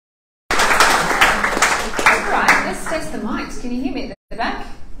let's test the mics. Can you hear me at the back?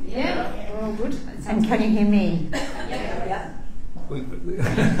 Yeah. We're all good. And can you hear me? Yeah.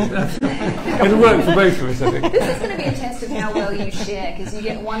 It'll work for both of us, I think. This is going to be a test of how well you share, because you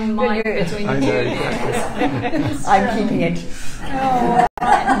get one mic between the two. I'm keeping it. Oh,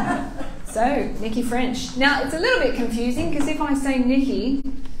 right. So, Nicci French. Now, it's a little bit confusing, because if I say Nicci,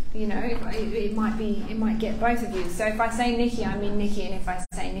 you know, it might get both of you. So if I say Nicci, I mean Nicci, and if I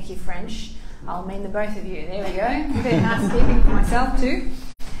say Nicci French, I'll mean the both of you. There we go. A bit of housekeeping for myself too.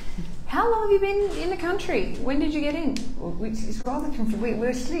 How long have you been in the country? When did you get in? Well, it's rather confusing.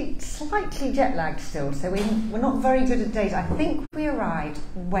 We're slightly jet lagged still, so we're not very good at dates. I think we arrived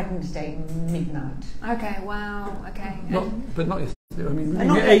Wednesday midnight. Okay, wow, okay. But not yesterday. I mean,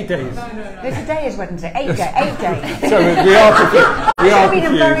 Not 8 days. No. Today is Wednesday. 8 days. So we are confused. It's been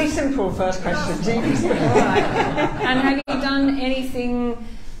a very simple first question. All right. And have you done anything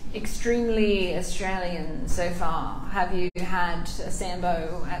extremely Australian so far? Have you had a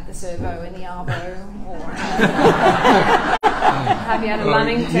sambo at the servo in the arbo, or have you had a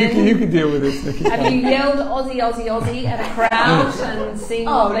Lunnington? You can deal with this, Nicci. Have you yelled Aussie, Aussie, Aussie at a crowd and seen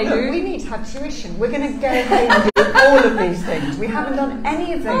what they do? We need to have tuition. We're going to go home and do all of these things. We haven't done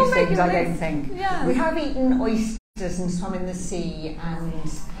any of those things, I don't think. Yeah. We have eaten oysters and swum in the sea and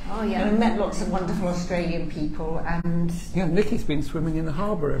met lots of wonderful Australian people. And yeah, Nicci's been swimming in the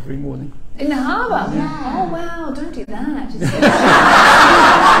harbour every morning. In the harbour? Yeah. Oh wow, don't do that. Just it's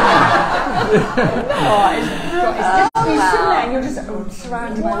just you sit there and you're just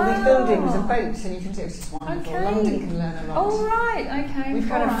surrounded by all these buildings and boats, and you can see it's just wonderful. Okay. London can learn a lot. Oh right, okay. We've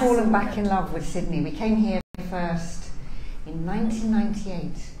kind of fallen back in love with Sydney. We came here first in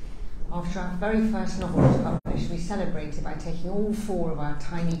 1998. After our very first novel was published, we celebrated by taking all 4 of our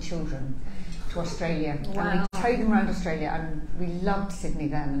tiny children to Australia. Wow. And we towed them around Australia, and we loved Sydney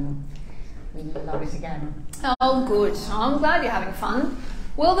then, and we love it again. Oh good, I'm glad you're having fun.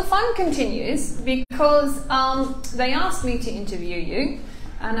 Well, the fun continues because they asked me to interview you,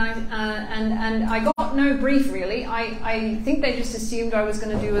 and I got no brief really. I think they just assumed I was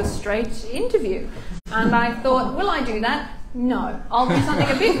going to do a straight interview, and I thought, will I do that? No, I'll do something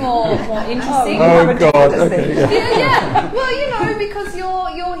a bit more interesting. Oh God! Okay, yeah. Well, you know, because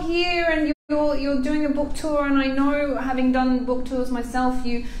you're here and you're doing a book tour, and I know, having done book tours myself,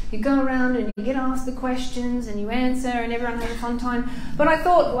 you go around and you get asked the questions and you answer, and everyone has a fun time. But I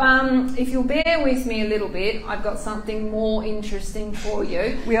thought, if you'll bear with me a little bit, I've got something more interesting for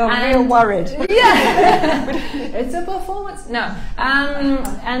you. We are real worried. Yeah, it's a performance. No,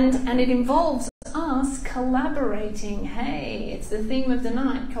 and it involves us collaborating. Hey, it's the theme of the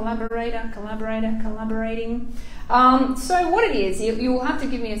night: collaborating. So what it is, you will have to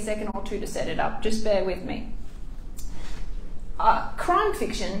give me a second or two to set it up. Just bear with me. Crime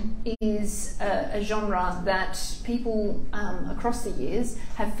fiction is a genre that people across the years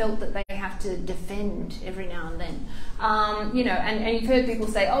have felt that they have to defend every now and then. You know, and you've heard people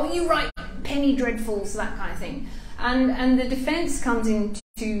say, "Oh, you write penny dreadfuls," that kind of thing. And the defence comes in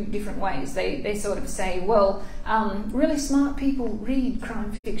 2 different ways. They sort of say, well, really smart people read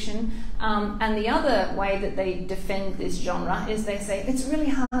crime fiction, and the other way that they defend this genre is they say it's really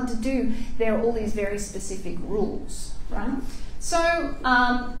hard to do. There are all these very specific rules, right? So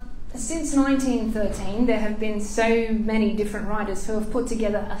since 1913, there have been so many different writers who have put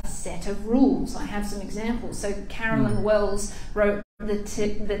together a set of rules. I have some examples. So Carolyn Wells wrote the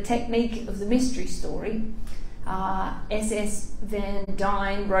Technique of the Mystery Story. S.S. Van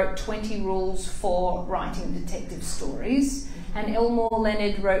Dyne wrote 20 rules for writing detective stories, and Elmore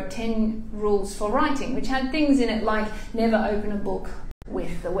Leonard wrote 10 rules for writing, which had things in it like never open a book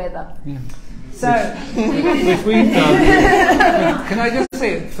with the weather. Yeah. So, which we've done. Can I just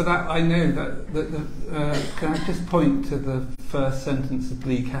say, for that, I know that can I just point to the first sentence of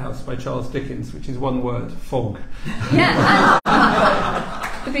Bleak House by Charles Dickens, which is one word: fog. Yeah.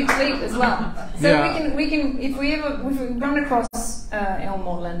 The Big Sleep as well. So yeah. we can if we run across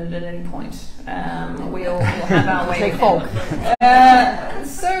Elmore Leonard at any point, we'll have our way with fog.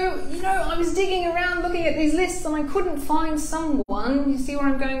 So you know, I was digging around looking at these lists, and I couldn't find someone. You see where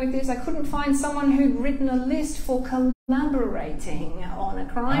I'm going with this? I couldn't find someone who'd written a list for collaborating on a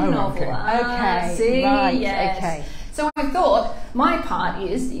crime novel. Okay. See, right. yes. Okay. So I thought my part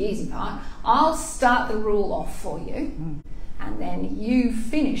is the easy part. I'll start the rule off for you. And then you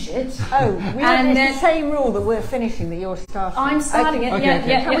finish it. Oh, it's the same rule that we're finishing that you're starting. I'm starting it. Okay, yeah, okay.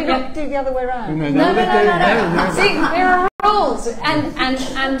 yeah. Can we not do the other way around? No. See, there are rules, and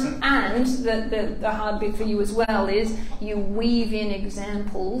the hard bit for you as well is you weave in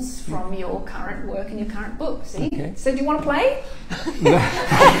examples from your current work and your current book. See. Okay. So do you want to play?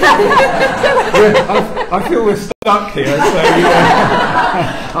 I feel we're stuck here, so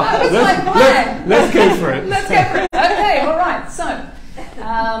let's go for it. Let's go for it. Okay, all right. So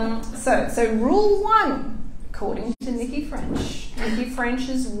rule 1, according to Nicci French. Nicci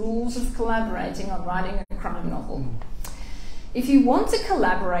French's rules of collaborating on writing a crime novel. If you want to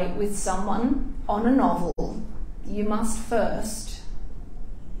collaborate with someone on a novel, you must first.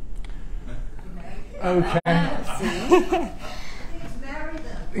 Okay. That's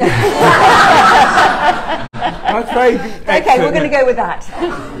very okay, we're going to go with that.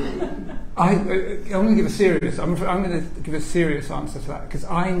 I'm going to give a serious. I'm going to give a serious answer to that, because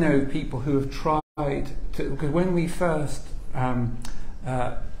I know people who have tried to. Because when we first published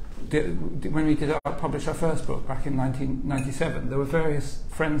our first book back in 1997, there were various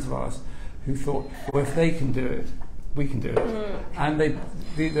friends of ours who thought, well, if they can do it, we can do it. And there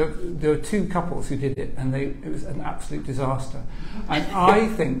were 2 couples who did it, and it was an absolute disaster. And I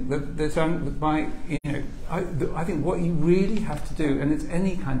think that I think what you really have to do, and it's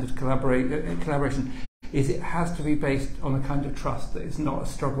any kind of collaboration, is it has to be based on a kind of trust that it's not a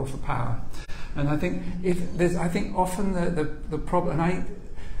struggle for power. And I think often the problem, and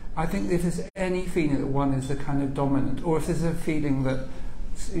I think if there's any feeling that one is the kind of dominant, or if there's a feeling that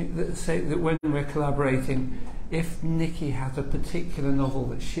when we're collaborating, if Nicci has a particular novel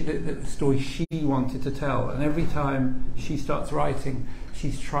that story she wanted to tell, and every time she starts writing,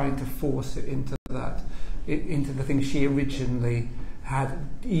 she's trying to force it into into the thing she originally had,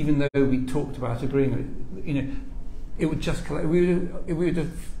 even though we talked about agreeing with it, it would just we would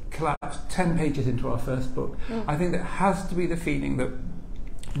have collapsed 10 pages into our first book. I think there has to be the feeling that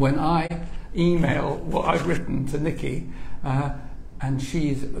when I email what I've written to Nicci, and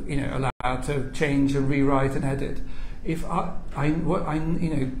she's allowed to change and rewrite and edit. If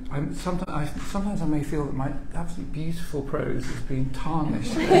sometimes I may feel that my absolutely beautiful prose is being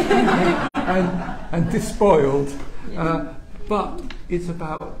tarnished and despoiled, but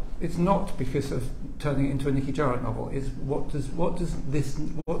it's not because of turning it into a Nicci Gerard novel. It's what's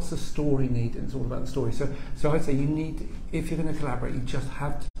the story need, and it's all about the story. So I'd say if you're going to collaborate, you just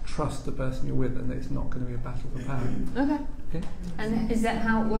have to trust the person you're with, and that it's not going to be a battle for power. Okay. And is that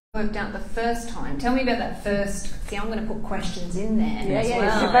how it worked out the first time? Tell me about that first. See, I'm going to put questions in there. Yeah,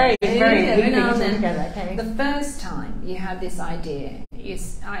 well. it's very Okay. The first time you had this idea,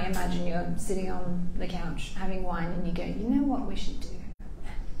 I imagine you're sitting on the couch having wine, and you go, you know what we should do?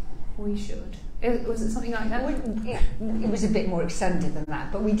 We should. Was it something like that? It was a bit more extended than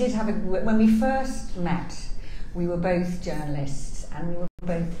that, but we did have when we first met, we were both journalists, and we were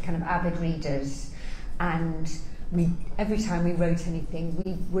both kind of avid readers, and every time we wrote anything,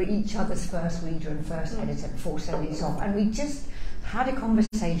 we were each other's first reader and first editor before sending it off, and we just had a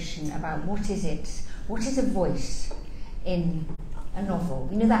conversation about what is a voice in a novel.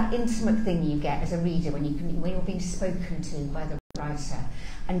 That intimate thing you get as a reader when you're being spoken to by the writer,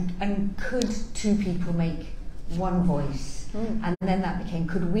 and could 2 people make one voice? And then that became,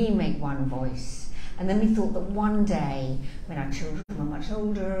 could we make one voice? And then we thought that one day, when our children were much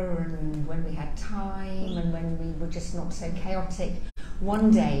older, and when we had time, and when we were just not so chaotic, one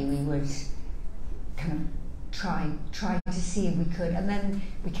day we would kind of try to see if we could. And then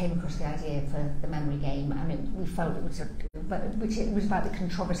we came across the idea for the memory game, and we felt it was about the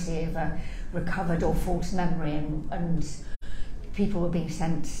controversy of a recovered or false memory, and people were being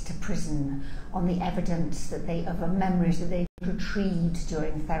sent to prison on the evidence of memories that they retrieved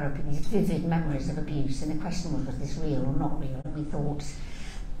during therapy, these vivid memories of abuse, and the question was this real or not real? And we thought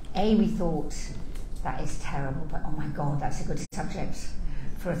that is terrible, but oh my God, that's a good subject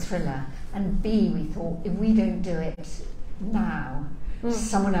for a thriller. And B, we thought, if we don't do it now,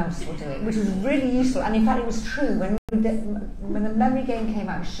 someone else will do it, which was really useful. And in fact, it was true. When the memory game came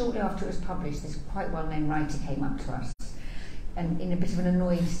out, shortly after it was published, this quite well-known writer came up to us, and in a bit of an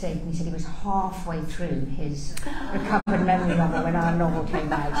annoyed state, and he said he was halfway through his recovered memory novel when our novel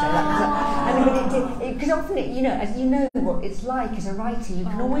came out. So because often, as you know what it's like as a writer, you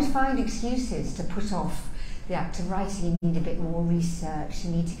can always find excuses to put off the act of writing. You need a bit more research.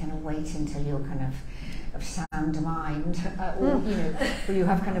 You need to kind of wait until you're kind of sound mind, or you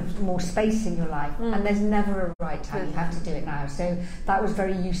have kind of more space in your life. And there's never a right time. You have to do it now. So that was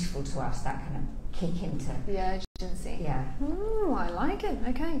very useful to us. That kind of kick into the urgency. Yeah. I like it.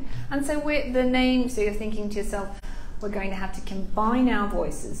 Okay. And so the name. So you're thinking to yourself, we're going to have to combine our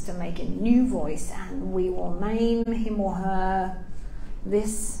voices to make a new voice, and we will name him or her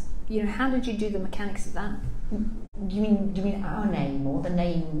this. How did you do the mechanics of that? Do you mean our name or the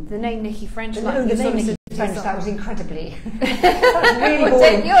name? The name Nicci French. The name defence, that was incredibly really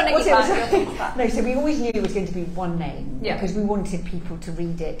boring. No, so we always knew it was going to be one name because we wanted people to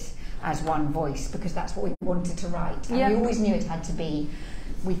read it as one voice because that's what we wanted to write. And we always knew it had to be,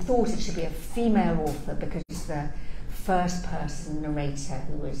 we thought it should be a female author because the first person narrator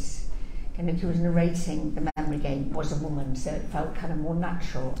who was narrating the memory game was a woman, so it felt kind of more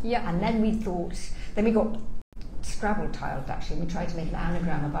natural. And then we got Scrabble tiled actually. We tried to make an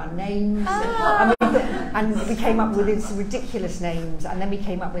anagram of our names, and we came up with these ridiculous names, and then we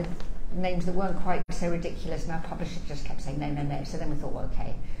came up with names that weren't quite so ridiculous, and our publisher just kept saying no. So then we thought, well,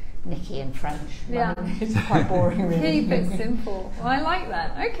 okay, Nicci and French. Yeah, it's quite boring, really. Keep it simple. Well, I like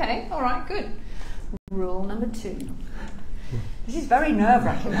that. Okay, all right, good. Rule number 2. This is very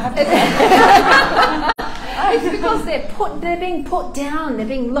nerve-wracking. It's because they're being put down, they're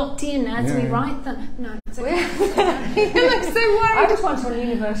being locked in as we write them. No, it's okay. You look so worried. I was once on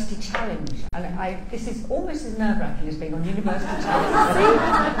University Challenge, and this is almost as nerve-wracking as being on University Challenge. See,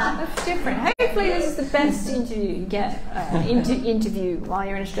 that's different. Hopefully, this is the best interview you get. Interview while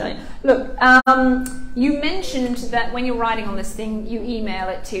you're in Australia. Look, you mentioned that when you're writing on this thing, you email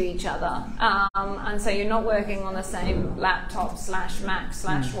it to each other, and so you're not working on the same laptop /Mac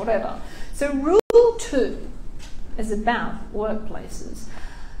 /whatever. So rule 2 is about workplaces.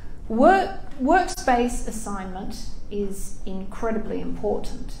 Workspace assignment is incredibly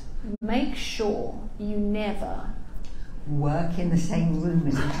important. Make sure you never work in the same room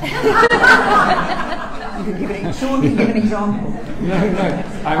as each other. Sean can give an example. No.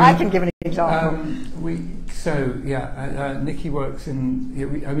 I can give an example. Nicci works in.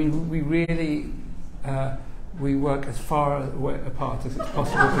 We really. We work as far apart as it's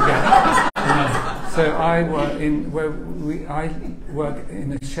possible to get. So I work in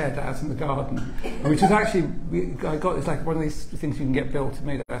a shed out in the garden, which is actually it's like one of these things you can get built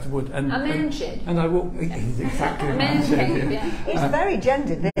made out of wood. A man shed. And I walk exactly a man shed. It's very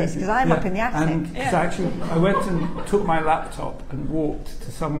gendered this because I'm up in the attic. So actually, I went and took my laptop and walked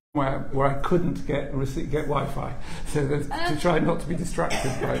to somewhere where I couldn't get Wi-Fi, so to try not to be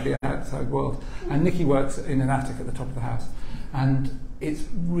distracted by the outside world. And Nicci works in an attic at the top of the house, and it's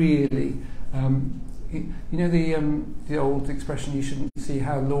really, the old expression, you shouldn't see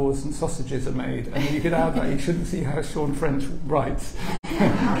how laws and sausages are made, and you could add that you shouldn't see how Sean French writes,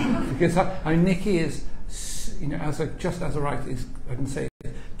 because Nicci is, as a writer, I can say,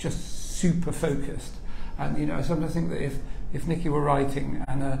 just super focused. And I sometimes think that if Nicci were writing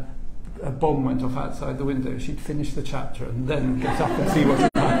and a bomb went off outside the window, she'd finish the chapter and then get up and see what's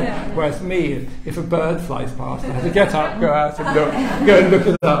happening. Whereas me, if a bird flies past, I have to get up, go out and go and look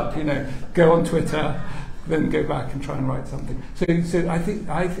it up, go on Twitter, then go back and try and write something. So I think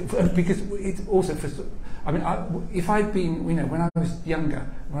because it's also if I'd been, when I was younger,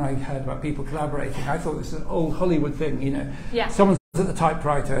 when I heard about people collaborating, I thought this was an old Hollywood thing, someone's at the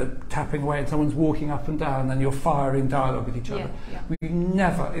typewriter tapping away and someone's walking up and down and you're firing dialogue with each other. We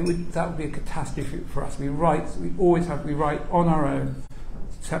never, that would be a catastrophe for us. We write on our own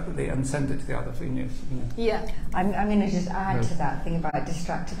separately and send it to the other thing. I'm going to just add to that thing about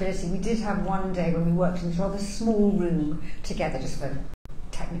distractibility. We did have one day when we worked in this rather small room together just for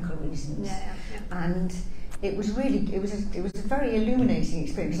technical reasons. And it was a very illuminating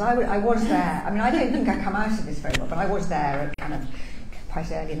experience. I was there. I don't think I come out of this very well, but I was there at kind of quite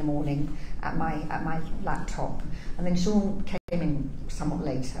early in the morning at my laptop, and then Sean came in somewhat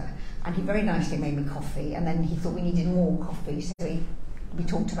later, and he very nicely made me coffee, and then he thought we needed more coffee, so we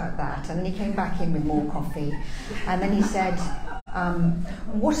talked about that, and then he came back in with more coffee, and then he said,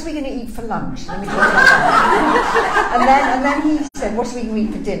 what are we going to eat for lunch? And then we talked about that. and then he said, what are we going to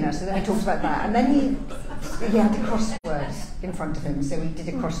eat for dinner? So then we talked about that, and then he had the crosswords in front of him, so we did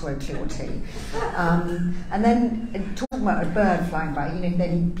a crossword 2 or 2. And then talking about a bird flying by,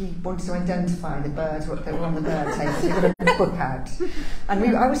 then he wanted to identify the birds that were on the bird table, so he got a book out.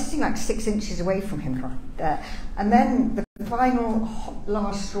 And I was sitting like 6 inches away from him. And then the final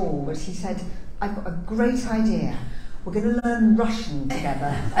last straw was he said, I've got a great idea. We're going to learn Russian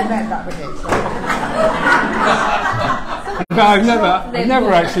together. And then that was it. But I've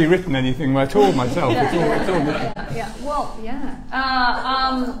never actually written anything at all myself. It's all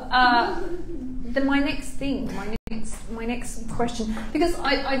my next question, because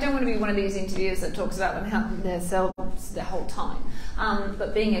I don't want to be one of these interviewers that talks about themselves the whole time,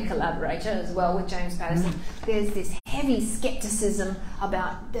 but being a collaborator as well with James Patterson, there's this heavy scepticism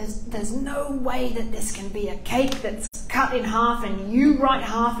about there's no way that this can be a cake that's cut cut in half and you write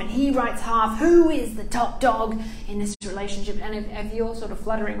half and he writes half. Who is the top dog in this relationship? And if you're sort of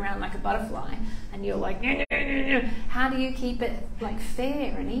fluttering around like a butterfly and you're like, no, how do you keep it like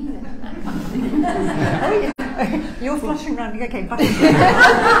fair and even and that kind of thing? You're fluttering around. Okay, I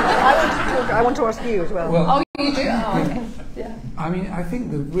want to ask you as well. Oh, you do? Oh, okay. Yeah. I mean, I think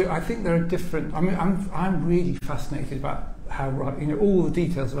there are different. I mean, I'm really fascinated about how all the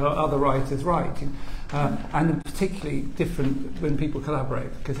details of how other writers write, and particularly different when people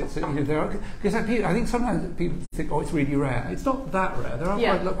collaborate, because it's because I think sometimes people think, oh, it's really rare. It's not that rare. There are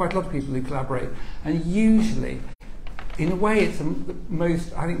quite a lot of people who collaborate, and usually, in a way, it's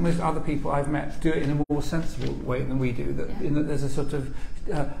most other people I've met do it in a more sensible way than we do. In that there's a sort of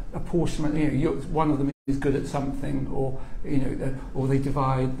apportionment. One of them is good at something, or or they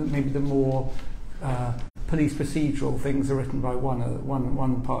divide. Maybe the more police procedural things are written by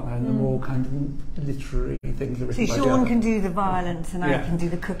one partner, and the more kind of literary things are written by the other. So Sean can do the violence, and I can do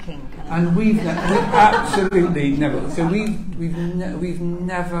the cooking. And we've absolutely never. So we've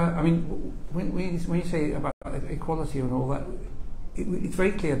never. I mean, when you say about equality and all that, it's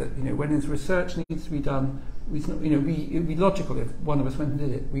very clear that when there's research needs to be done, it would be logical if one of us went and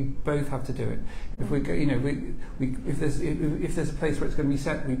did it. We both have to do it. If we go, if there's a place where it's going to be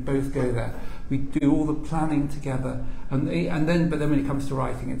set, we both go there. We do all the planning together, but then when it comes to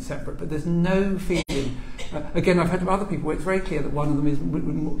writing, it's separate. But there's no feeling. Again, I've heard from other people where it's very clear that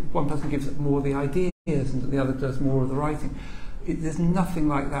one person gives more of the ideas and the other does more of the writing. There's nothing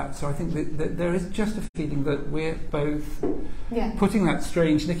like that. So I think that there is just a feeling that we're both putting that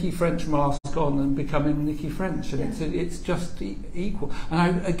strange Nicci French mask on and becoming Nicci French, and it's just equal.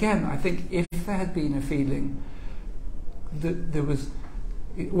 And I think if there had been a feeling that there was,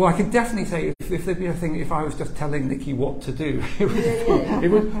 well, I could definitely say if there'd been a thing, if I was just telling Nicci what to do, it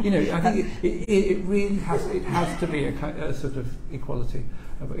would, I think it really has to be a sort of equality.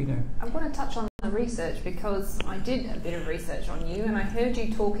 I want to touch on the research, because I did a bit of research on you, and I heard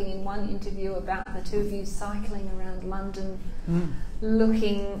you talking in one interview about the two of you cycling around London,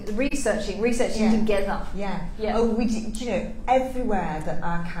 researching together. Yeah. Oh, we do. Everywhere that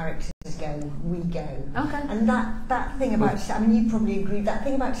our characters go, we go. Okay. And that thing about, I mean, you probably agree, that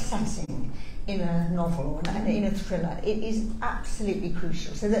thing about setting in a novel or in a thriller, it is absolutely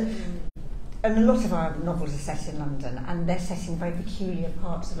crucial. So that. And a lot of our novels are set in London, and they're set in very peculiar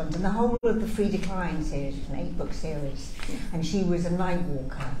parts of London. The whole of the Frida Klein series was an 8-book series, and she was a night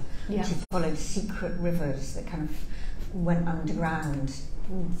walker. She followed secret rivers that kind of went underground,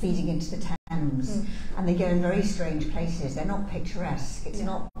 feeding into the Thames, and they go in very strange places. They're not picturesque. It's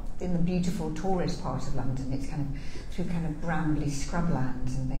not in the beautiful tourist part of London. It's kind of through kind of brambly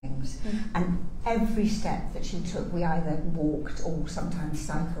scrublands and things. And every step that she took, we either walked or sometimes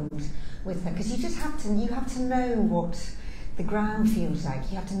cycled with her, because you have to know what the ground feels like.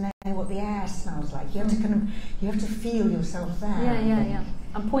 You have to know what the air smells like. You have to feel yourself there. Yeah.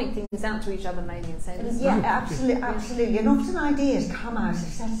 And point things out to each other, maybe, and say this. Yeah, absolutely. And often ideas come out of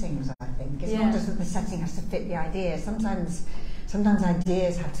settings. I think it's not just that the setting has to fit the idea. Sometimes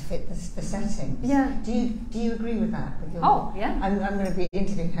ideas have to fit the setting. Yeah. Do you agree with that? Yeah. I'm going to be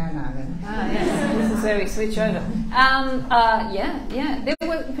interviewing her now then. Yes. This is where we switch over. There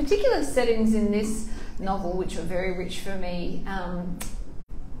were particular settings in this novel which were very rich for me.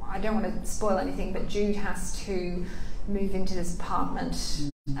 I don't want to spoil anything, but Jude has to move into this apartment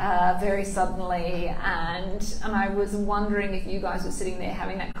very suddenly, and I was wondering if you guys were sitting there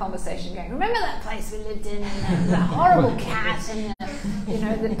having that conversation, going, "Remember that place we lived in, and the horrible cat, and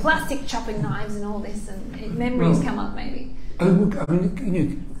the plastic chopping knives, and all this," and memories come up, maybe.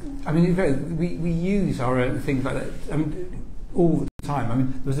 We use our own things like that. I mean, all the time. I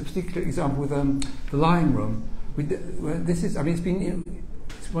mean, there was a particular example with the lying room. It's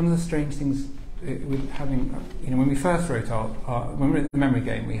one of the strange things. With having, when we first wrote when we were at the memory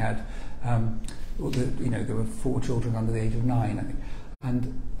game, we had, there were 4 children under the age of 9, I think,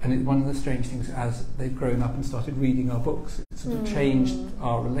 and one of the strange things, as they've grown up and started reading our books, it sort of changed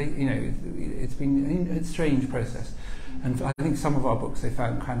our it's been a strange process, and I think some of our books they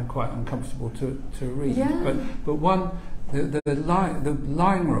found kind of quite uncomfortable to read. Yeah. But the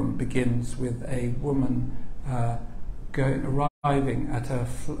lying room begins with a woman arriving at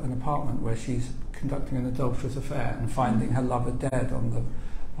an apartment where she's conducting an adulterous affair and finding her lover dead on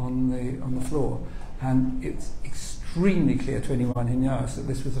the floor, and it's extremely clear to anyone who knows that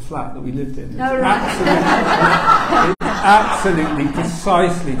this was a flat that we lived in. It's absolutely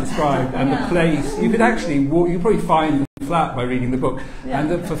precisely described, and the place you could actually walk. You probably find the flat by reading the book. Yeah.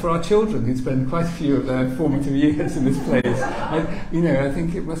 And for our children who spend quite a few of their formative years in this place, I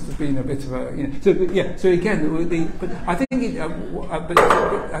think it must have been a bit of a, So again, but I think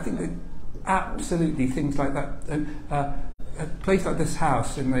I think that absolutely things like that. A place like this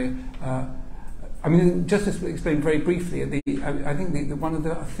house in the. Just to explain very briefly, I think one of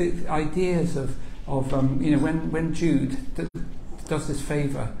the ideas of when Jude does this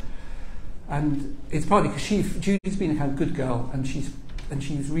favour, and it's partly because Judy's been a kind of good girl, and she's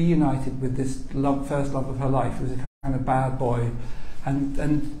reunited with this first love of her life, who was a kind of bad boy, and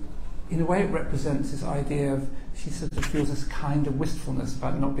in a way it represents this idea of she sort of feels this kind of wistfulness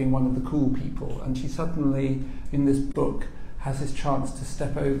about not being one of the cool people, and she suddenly in this book has this chance to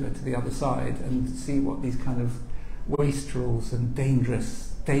step over to the other side and see what these kind of wastrels and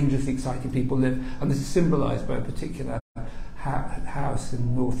dangerously exciting people live. And this is symbolised by a particular house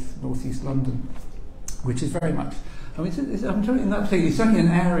in northeast London, which is very much. I'm trying in that place. It's certainly an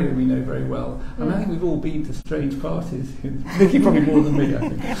area we know very well. I think we've all been to strange parties. Nicci probably more than me, I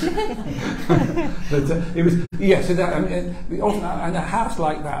think. But it was So that often, and a house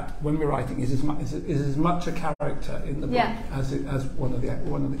like that, when we're writing, is as much a character in the book as one of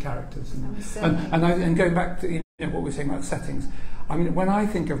the characters. And going back to what we're saying about settings, when I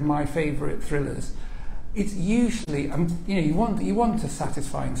think of my favourite thrillers, it's usually, you want a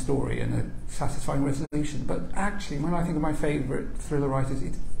satisfying story and a satisfying resolution, but actually, when I think of my favourite thriller writers,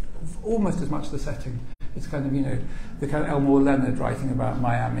 it's almost as much the setting. It's kind of, the kind of Elmore Leonard writing about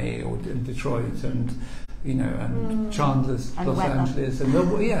Miami or Detroit and, and Chandler's and Los Angeles and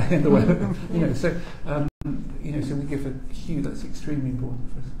the weather. So we give a hue that's extremely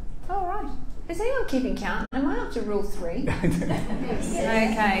important for us. Oh, right. Is anyone keeping count? Am I up to rule 3?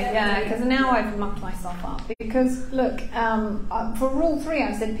 Okay, because now I've mucked myself up. Because, look, for rule 3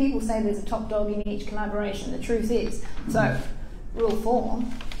 I said people say there's a top dog in each collaboration. The truth is. So, rule 4.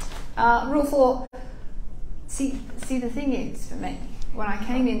 Rule 4, see, the thing is, for me, when I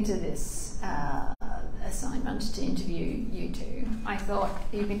came into this assignment to interview you two, I thought,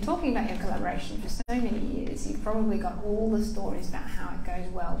 you've been talking about your collaboration for so many years, you've probably got all the stories about how it goes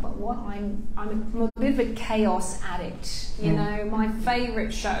well, but I'm a bit of a chaos addict. My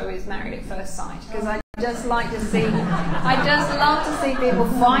favourite show is Married at First Sight, because I just love to see people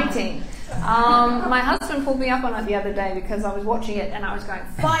fighting. My husband pulled me up on it the other day because I was watching it and I was going,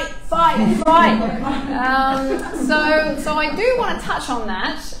 fight, fight, fight. So I do want to touch on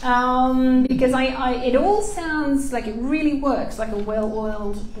that because it all sounds like it really works like a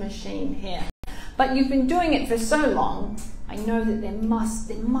well-oiled machine here. But you've been doing it for so long, I know that there must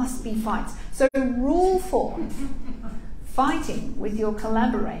be fights. So rule 4, fighting with your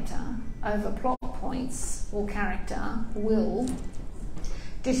collaborator over plot points or character will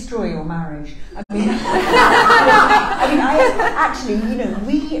destroy your marriage.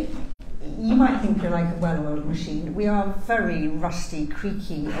 You might think we're like a well-oiled machine. We are a very rusty,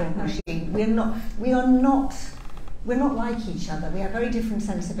 creaky old machine. We're not like each other. We have very different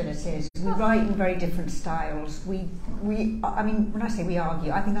sensibilities. We write in very different styles. When I say we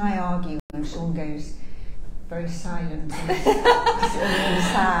argue, I think I argue and Sean goes very silent and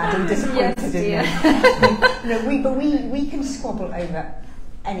sad and disappointed in me. But we can squabble over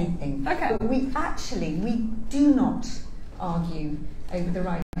anything. Okay. But we do not argue over the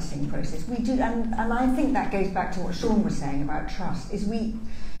writing process. We do, and I think that goes back to what Sean was saying about trust. I think we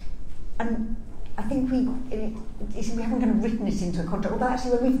haven't kind of written it into a contract. Although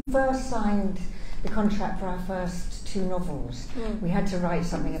actually, when we first signed the contract for our first 2 novels, we had to write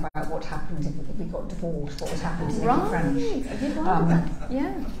something about what happened if we got divorced. What would happen to Nicci French? I did like that.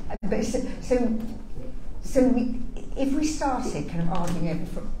 Yeah. But if we started kind of arguing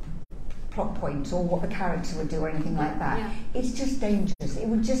over plot points or what the character would do or anything like that, it's just dangerous.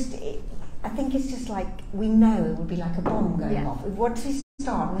 I think it's just like, we know it would be like a bomb going off. Once we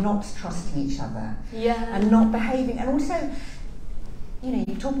start not trusting each other and not behaving, and also,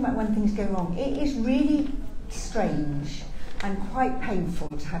 you're talking about when things go wrong, it is really strange and quite painful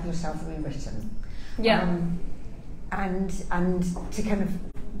to have yourself rewritten. And to kind of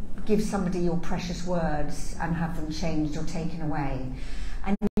give somebody your precious words and have them changed or taken away.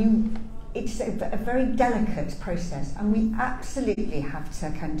 And it's a very delicate process, and we absolutely have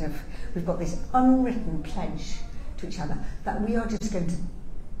to we've got this unwritten pledge to each other that we are just going to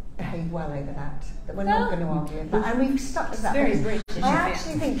behave well over that we're not going to argue over that, and we've stuck to that. Very British. I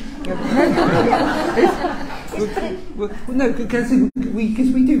actually think because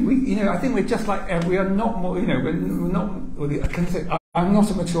we do. I think we're just like we are not more. We're not. I'm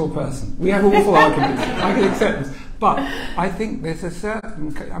not a mature person. We have awful arguments. I can accept this, but I think there's a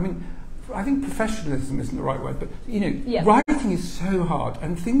certain. I think professionalism isn't the right word, but writing is so hard,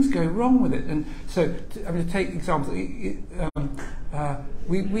 and things go wrong with it. And so, to take examples, we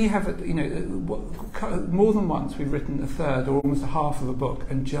have, more than once we've written a third or almost a half of a book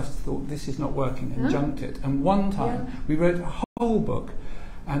and just thought this is not working and junked it. And one time we wrote a whole book,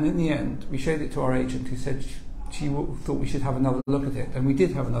 and in the end we showed it to our agent, who said she thought we should have another look at it, and we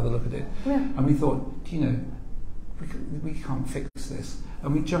did have another look at it, and we thought, we can't fix this,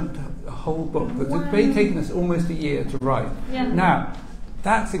 and we junked a whole book that's taken us almost a year to write. Now,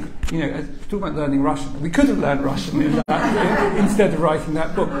 that's, talking about learning Russian, we could have learned Russian in that, instead of writing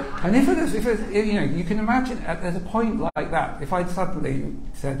that book. And if it was, you can imagine at a point like that, if I'd suddenly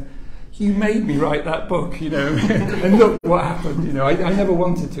said, you made me write that book, and look what happened. I never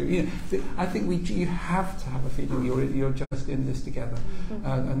wanted to. I think you have to have a feeling you're just in this together,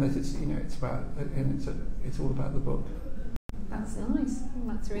 and that it's about, and it's all about the book. That's nice.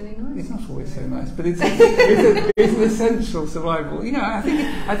 That's really nice. It's not always so nice, but it's an essential survival. I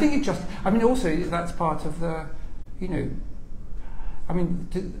think it just. Also that's part of the. There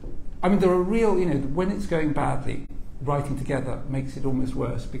are real. When it's going badly, writing together makes it almost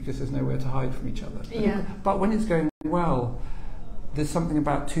worse because there's nowhere to hide from each other. Yeah. But when it's going well, there's something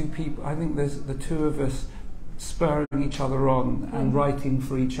about two people. I think there's the two of us spurring each other on and writing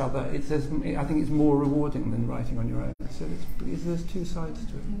for each other. I think it's more rewarding than writing on your own. So there's two sides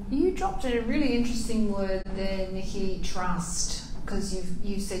to it. You dropped a really interesting word there, Nicci, trust, because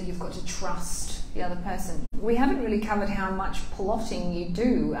you said you've got to trust the other person. We haven't really covered how much plotting you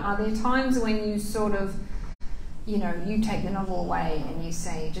do. Are there times when you sort of, you take the novel away and you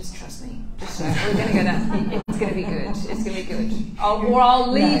say, just trust me, we're going to go down, it's going to be good, it's going to be good.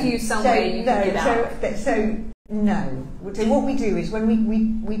 I'll leave you somewhere you can get out. So what we do is when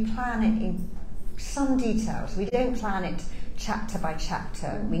we plan it in some details, we don't plan it chapter by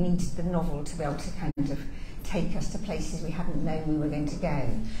chapter. We need the novel to be able to kind of take us to places we hadn't known we were going to go.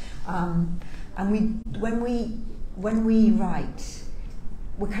 And when we write,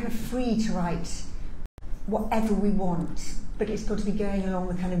 we're kind of free to write whatever we want, but it's got to be going along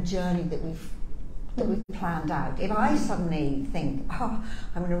the kind of journey that we've planned out. If I suddenly think, I'm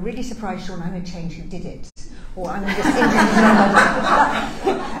going to really surprise Sean, I'm going to change who did it, or I'm going to just introduce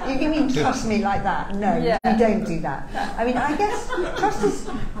you mean trust me like that? No, you don't do that. I guess trust is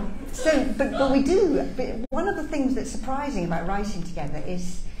so, but we do. But one of the things that's surprising about writing together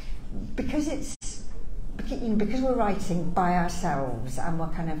is because we're writing by ourselves and we're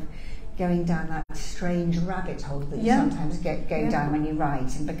kind of going down that strange rabbit hole that you sometimes go down when you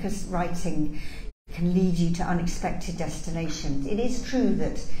write, and because writing can lead you to unexpected destinations, it is true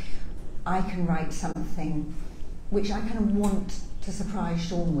that I can write something which I kind of want to surprise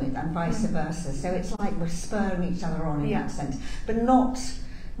Sean with, and vice versa. So it's like we're spurring each other on in that sense, but not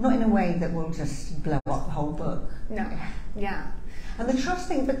in a way that will just blow up the whole book. No. Yeah. And the trust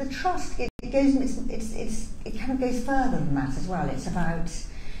thing, but the trust it kind of goes further than that as well. It's about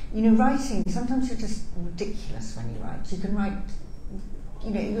writing, sometimes you're just ridiculous when you write. You can write,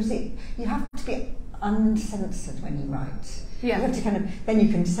 you have to be uncensored when you write. Yeah. You have to kind of, then you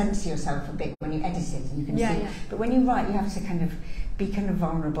can censor yourself a bit when you edit it, and you can see. Yeah. But when you write, you have to kind of be kind of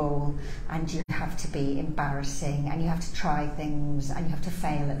vulnerable, and you have to be embarrassing, and you have to try things, and you have to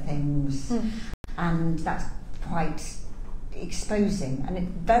fail at things. And that's quite exposing, and it's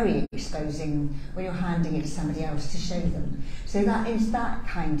very exposing when you're handing it to somebody else to show them. So that is that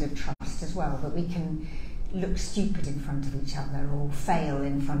kind of trust as well, that we can look stupid in front of each other, or fail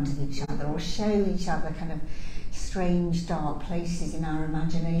in front of each other, or show each other kind of strange dark places in our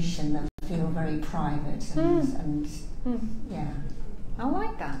imagination that feel very private and yeah. I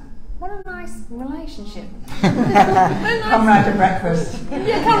like that. What a nice relationship. Come round at breakfast.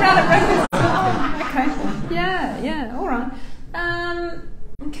 Yeah, come round at breakfast. Oh, okay. Yeah, all right.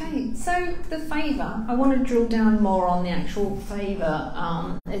 Okay, so the Favour, I want to drill down more on the actual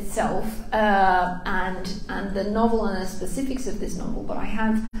Favour itself and the novel and the specifics of this novel, but I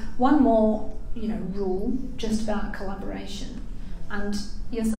have one more, rule just about collaboration. And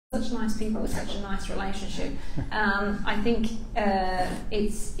you're such nice people with such a nice relationship. I think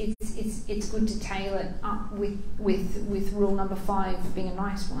it's good to tail it up with rule number 5 being a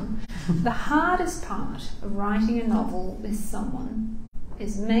nice one. The hardest part of writing a novel with someone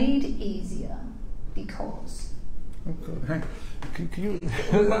is made easier because. Can you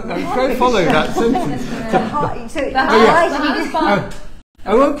follow that sentence? The hardest part.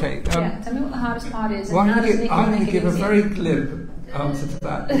 Okay. Tell me what the hardest part is. Well, I'm going to give a very glib answer to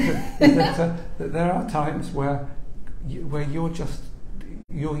that. That there are times where you're just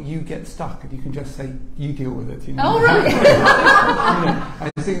you get stuck and you can just say, you deal with it. You know? Oh, right. I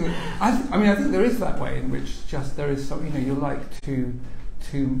think there is that way in which just there is some, you're like two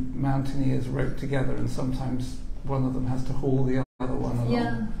mountaineers roped together, and sometimes one of them has to haul the other one along.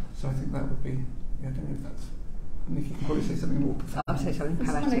 Yeah. So I think that would be, I don't know if that's, Nicci can probably say something more profound. I'll say something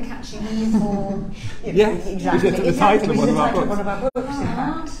It's poetic. kind of catchy for... Yes, exactly. Which is the title of one of our books. One of our books, in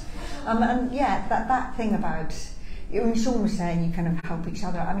fact. And yeah, that thing about, when Sean was saying you kind of help each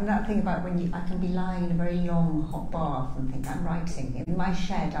other, I mean, that thing about when I can be lying in a very long hot bath and think I'm writing, in my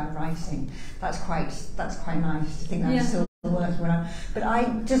shed I'm writing, that's quite nice to think I'm still working when I'm, but I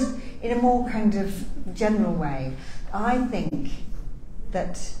just, in a more kind of general way, I think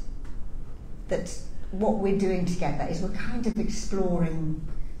that what we're doing together is we're kind of exploring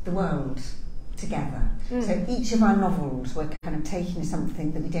the world together. So each of our novels, we're kind of taking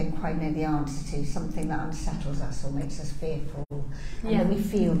something that we don't quite know the answer to, something that unsettles us or makes us fearful, and that we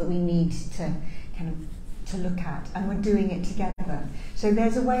feel that we need to kind of to look at, and we're doing it together. So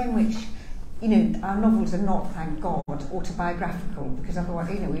there's a way in which, our novels are not, thank God, autobiographical, because otherwise,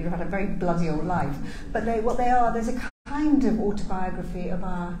 we'd have had a very bloody old life. But what they are, there's a kind of autobiography of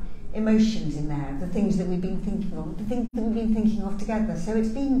our emotions in there, the things that we've been thinking of, the things that we've been thinking of together. So it's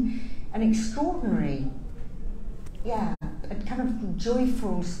been an extraordinary, a kind of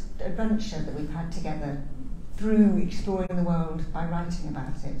joyful adventure that we've had together through exploring the world by writing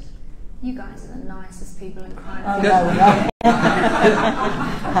about it. You guys are the nicest people in crime. Oh, no.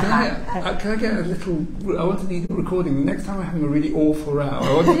 Can I get a little? I want to need a recording. The next time we're having a really awful row,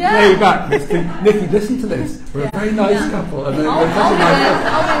 I want to play back this thing. Nicci, listen to this. We're a very nice couple. And I'll be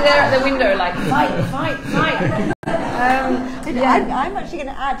there at the window, like fight. I'm actually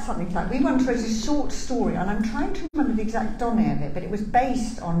going to add something to that. We once wrote a short story, and I'm trying to remember the exact donné of it, but it was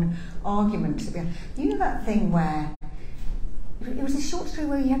based on arguments that we had. You know that thing where it was a short story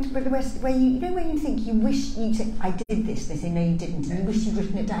where you had to, where you think you wish you said, I did this, they say no you didn't, and you wish you'd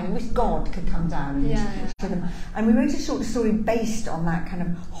written it down, you wish God could come down and show them. And we wrote a short story based on that kind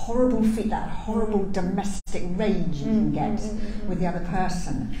of horrible that horrible domestic rage you can get with the other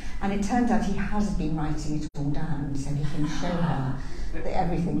person. And it turns out he has been writing it all down so he can show her that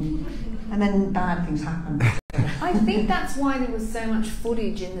everything, and then bad things happen. I think that's why there was so much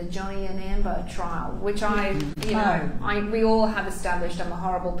footage in the Johnny and Amber trial, which we all have established I'm a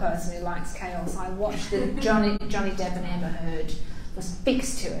horrible person who likes chaos. I watched the Johnny Depp and Amber Heard, was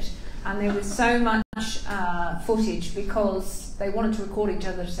fixed to it, and there was so much footage because they wanted to record each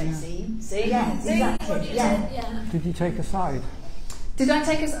other to say, see, exactly. What you said, yeah. Did you take a side? Did I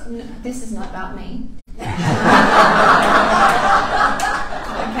take a? No, this is not about me.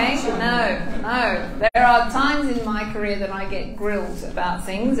 Okay, no. There are times in my career that I get grilled about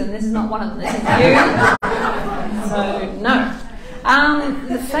things, and this is not one of them. This is you. So no.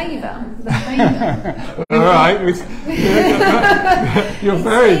 The Favour. All right. You're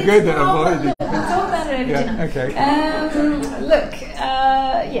very good at avoiding. We'll talk about it over dinner. Okay. Look.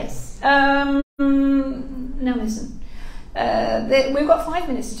 Yes. Now listen. We've got 5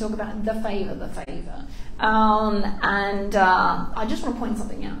 minutes to talk about The Favour. And I just want to point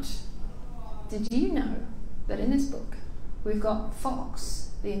something out. Did you know that in this book we've got Fox,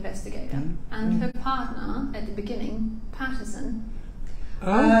 the investigator, and her partner at the beginning, Patterson.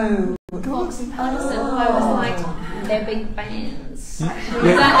 Oh, Fox and Patterson. I was like, they're big fans. You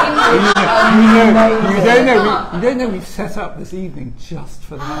don't know we've set up this evening just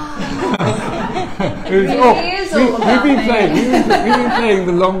for that. We've been playing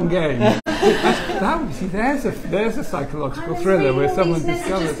the long game. There's a psychological thriller where someone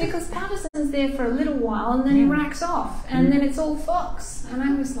discovers. Because Patterson's there for a little while and then he racks off, and then it's all Fox, and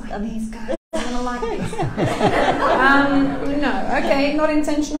I was like, these guys are gonna like these guys. No, okay, not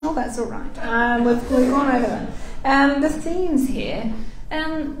intentional. That's all right. We've gone over that. The themes here.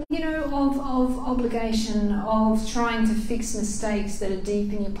 Of obligation, of trying to fix mistakes that are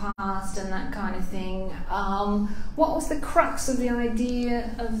deep in your past and that kind of thing. What was the crux of the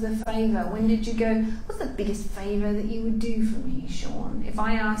idea of The Favour? When did you go, what's the biggest favour that you would do for me, Sean? If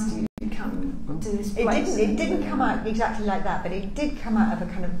I asked you to come to this place. It didn't come out exactly like that, but it did come out of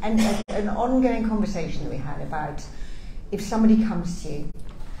a kind of an ongoing conversation that we had about if somebody comes to you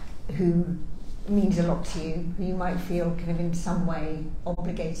who means a lot to you, who you might feel kind of in some way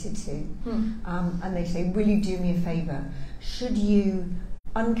obligated to, and they say, will you do me a favour? Should you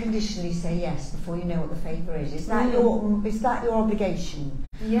unconditionally say yes before you know what the favour is? Is that your obligation?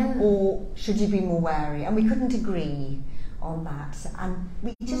 Yeah. Or should you be more wary? And we couldn't agree on that, and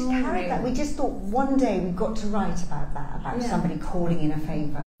we just carried that. We just thought one day we've got to write about that, about somebody calling in a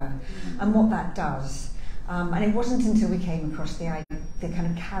favour and what that does. And it wasn't until we came across the the kind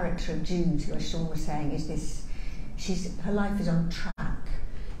of character of Jude, who, as Sean was saying, is this. Her life is on track.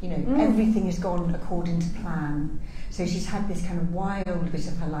 You know, everything has gone according to plan. So she's had this kind of wild bit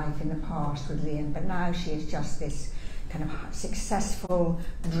of her life in the past with Liam, but now she is just this kind of successful,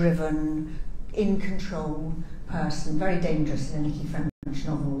 driven, in control person, very dangerous in a Nicci French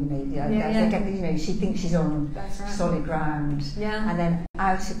novel. You know, she thinks she's on solid ground, and then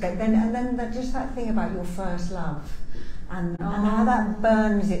out of it. Then just that thing about your first love, and how that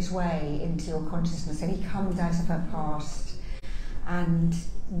burns its way into your consciousness, and he comes out of her past and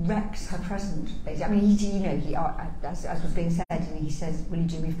wrecks her present. Basically, I mean, as was being said, and he says, "Will you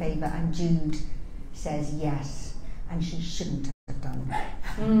do me a favour?" And Jude says yes, and she shouldn't have done.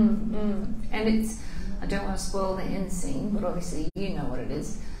 And it's, I don't want to spoil the end scene, but obviously you know what it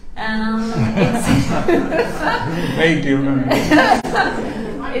is. Vaguely remember.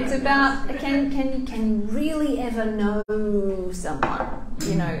 It's about can you really ever know someone?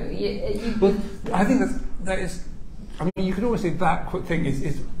 You know, well, I think that is. I mean, you could always say that thing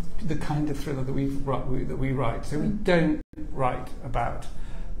is the kind of thriller that we write. So we don't write about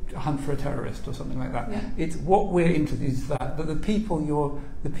a hunt for a terrorist or something like that. It's what we're interested in is that the people you're.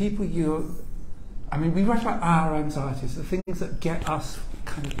 I mean, we write about our anxieties, the things that get us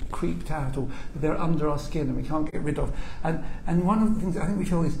kind of creeped out, or they're under our skin and we can't get rid of. And one of the things I think we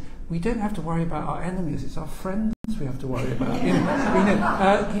feel is we don't have to worry about our enemies; it's our friends we have to worry about. You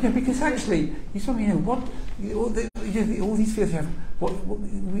know, because actually, all these fears you have.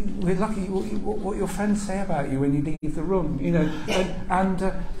 We're lucky. What your friends say about you when you leave the room, you know, and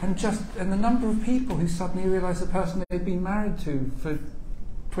the number of people who suddenly realise the person they've been married to for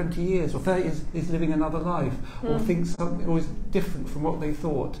 20 years or 30 years is living another life, or thinks something, or is different from what they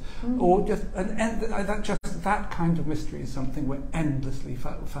thought, or just that kind of mystery is something we're endlessly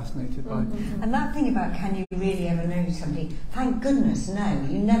fascinated by. And that thing about can you really ever know somebody? Thank goodness, no.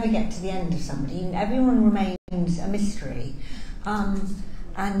 You never get to the end of somebody. Everyone remains a mystery,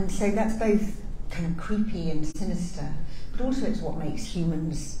 and so that's both kind of creepy and sinister, but also it's what makes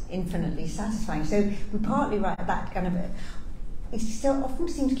humans infinitely satisfying. So we partly write that kind of. It still often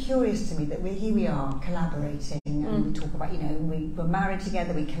seems curious to me that here we are collaborating, and we talk about, you know, we're married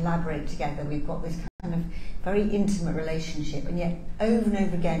together, we collaborate together, we've got this kind of very intimate relationship, and yet over and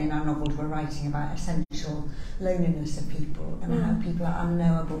over again in our novels we're writing about essential loneliness of people and how people are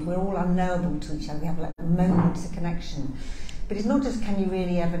unknowable. We're all unknowable to each other. We have like moments of connection. But it's not just can you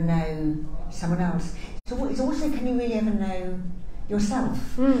really ever know someone else, it's also can you really ever know yourself.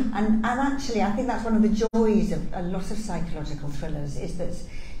 And actually I think that's one of the joys of a lot of psychological thrillers, is that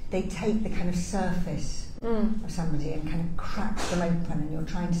they take the kind of surface of somebody and kind of crack them open, and you're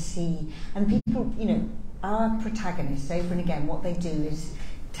trying to see, and people, you know, our protagonists over and again, what they do is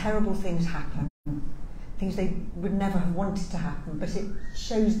terrible things happen, things they would never have wanted to happen, but it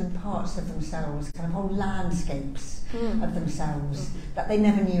shows them parts of themselves, kind of whole landscapes of themselves that they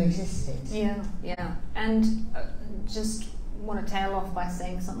never knew existed. And just want to tail off by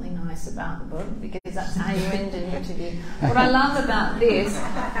saying something nice about the book, because that's how you end an interview. What I love about this,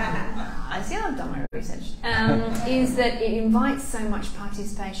 I see I've done my research, is that it invites so much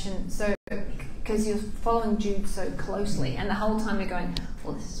participation. So because you're following Jude so closely, and the whole time you're going,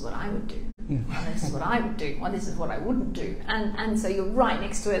 well, this is what I would do. Well, this is what I would do. Well, this is what I wouldn't do. And so you're right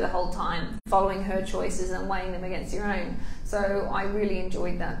next to her the whole time, following her choices and weighing them against your own. So I really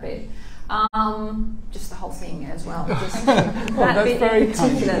enjoyed that bit. Just the whole thing as well. Just that bit in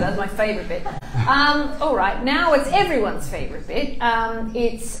particular, that's my favourite bit. All right, now it's everyone's favourite bit.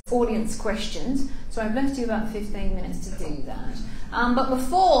 It's audience questions. So I've left you about 15 minutes to do that. But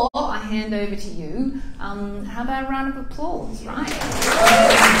before I hand over to you, how about a round of applause, right?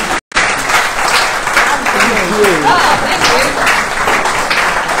 Thank you.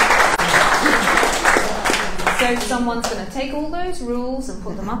 So someone's going to take all those rules and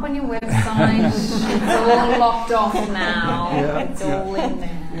put them up on your website. It's all locked off now. It's all in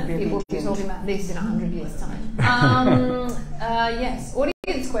there. People will be talking about this in 100 years' time. Yes,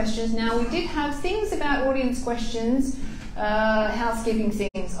 audience questions. Now, we did have things about audience questions, housekeeping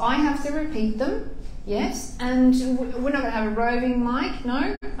things. I have to repeat them, yes, and we're not going to have a roving mic,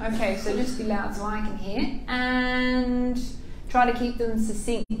 no? Okay, so just be loud so I can hear. And try to keep them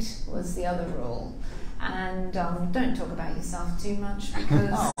succinct was the other rule. And don't talk about yourself too much, because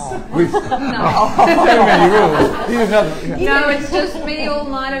no, it's just me all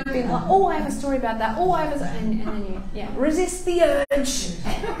night. I've been like, oh, I have a story about that. Oh, I have a, and then you resist the urge.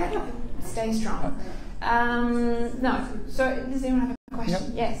 Stay strong. No. So does anyone have a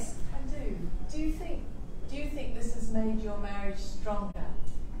question? Yep. Yes. I do. Do you think this has made your marriage stronger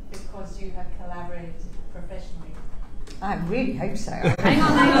because you have collaborated professionally? I really hope so. Hang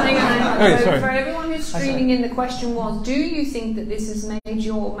on. Oh, So sorry. for everyone who's streaming in, the question was, do you think that this has made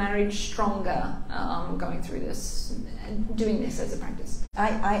your marriage stronger, going through this, and doing this as a practice?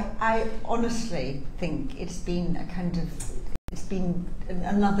 I honestly think it's been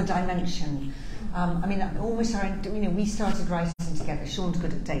another dimension. I mean, almost we started writing together. Sean's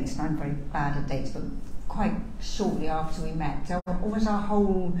good at dates, and I'm very bad at dates, but quite shortly after we met, so almost our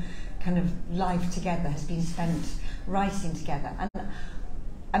whole kind of life together has been spent writing together. And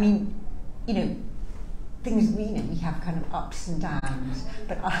I mean, things we have kind of ups and downs,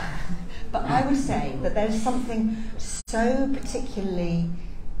 but I would say that there's something so particularly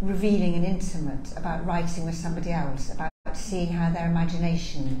revealing and intimate about writing with somebody else, about seeing how their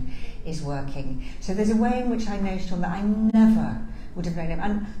imagination is working. So there's a way in which I know Sean that I never would have known him.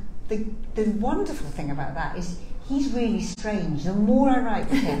 And the wonderful thing about that is he's really strange. The more I write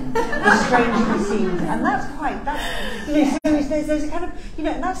with him, the stranger he seems. And so there's a kind of,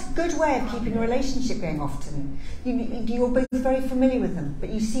 and that's a good way of keeping a relationship going often. You're both very familiar with them, but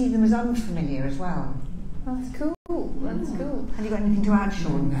you see them as unfamiliar as well. That's cool. That's cool. Have you got anything to add,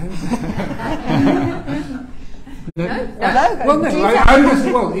 Sean? No.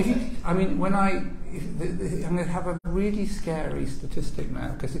 I'm going to have a really scary statistic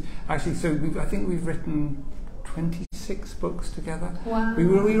now, because I think we've written 26 books together. Wow.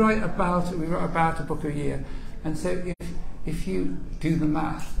 We write about a book a year, and so if you do the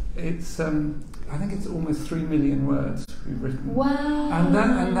math, it's I think it's almost 3 million words we've written. Wow. And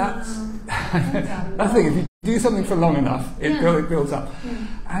that's I think if you do something for long enough, it builds up. Yeah.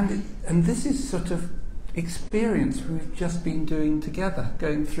 And this is sort of experience we've just been doing together,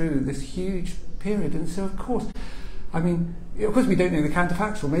 going through this huge period. And so of course we don't know the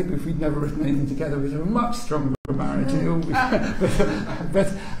counterfactual. Maybe if we'd never written anything together, we'd have a much stronger marriage.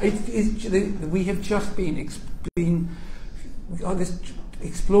 But we have just been on this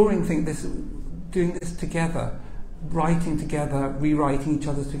exploring thing, doing this together, writing together, rewriting each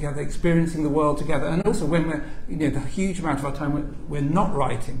other together, experiencing the world together. And also when we're, the huge amount of our time we're not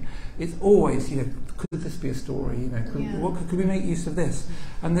writing, it's always, could this be a story? Could we make use of this?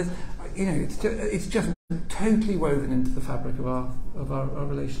 And there's, it's just totally woven into the fabric of our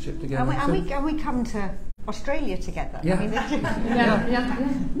relationship together. And we come to Australia together. Yeah. Yeah.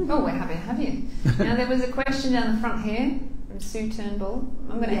 Oh, we're happy to have you. Now there was a question down the front here from Sue Turnbull.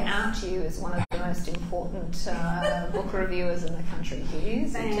 I'm going to out you as one of the most important book reviewers in the country here,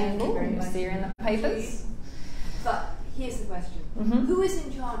 Sue Turnbull. You see her in the papers. But here's the question: Who is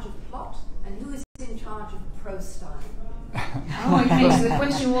in charge of plot, and who is in charge of prose style? Oh, okay. So the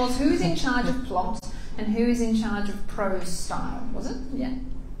question was, who's in charge of plot and who is in charge of prose style? Was it? Yeah.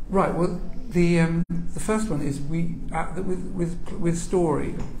 Right. Well, the first one is with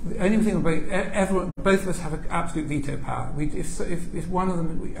story. The only thing about both of us have an absolute veto power. If one of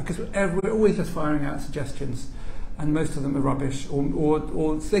them, because we're always just firing out suggestions, and most of them are rubbish, or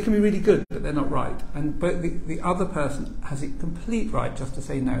they can be really good, but they're not right. But the other person has it complete right just to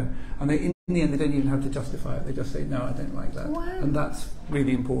say no, and in the end they don't even have to justify it. They just say no, I don't like that, wow. And that's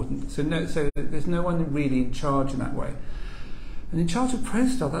really important. So there's no one really in charge in that way. And in charge of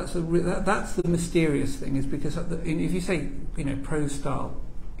prose style, that's the mysterious thing, is because if you say prose style,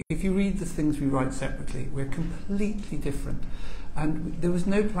 if you read the things we write separately, we're completely different. And there was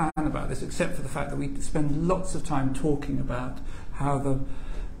no plan about this except for the fact that we spend lots of time talking about how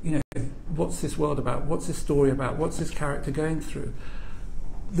what's this world about, what's this story about, what's this character going through.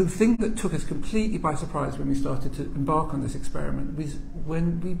 The thing that took us completely by surprise when we started to embark on this experiment was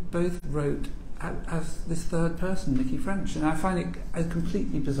when we both wrote as this third person, Nicci French, and I find it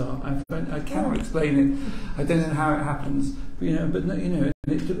completely bizarre. I cannot explain it. I don't know how it happens,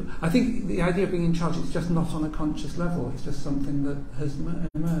 I think the idea of being in charge is just not on a conscious level. It's just something that has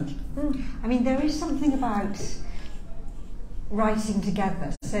emerged. I mean, there is something about writing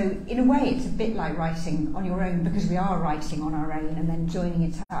together. So in a way, it's a bit like writing on your own, because we are writing on our own and then joining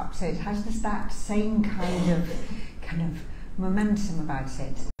it up. So it has that same kind of momentum about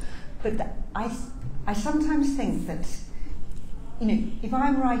it. But I sometimes think that, if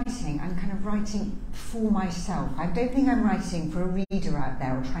I'm writing, I'm kind of writing for myself. I don't think I'm writing for a reader out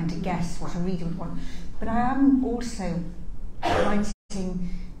there or trying to guess what a reader would want. But I am also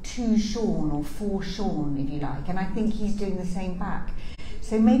writing to Sean or for Sean, if you like. And I think he's doing the same back.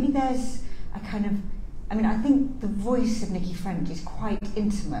 So maybe there's a kind of... I think the voice of Nicci French is quite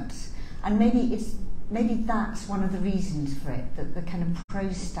intimate. And maybe that's one of the reasons for it, that the kind of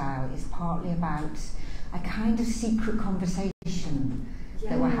prose style is partly about a kind of secret conversation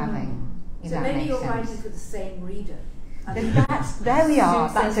that we're having. So maybe you're writing for the same reader. There we are.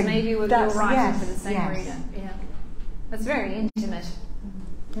 Sue says maybe you're writing for the same reader. Yeah. That's very intimate.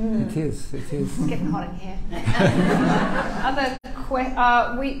 It is. It's getting hot in here. Other okay,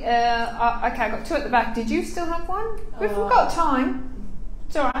 I got two at the back. Did you still have one? We've got time.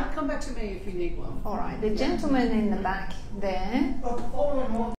 It's all right. Come back to me if you need one. All right. The gentleman in the back there.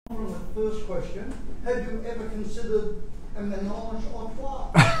 Following on from the first question, have you ever considered a menage a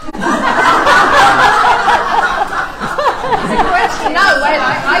trois? The question. No, wait.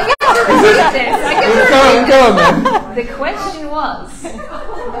 I get to repeat this. I get to repeat Go on then. The question was,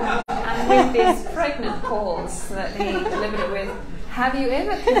 and with this pregnant pause that he delivered it with, have you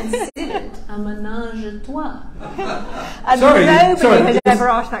ever considered a menage a trois? And Sorry, nobody has ever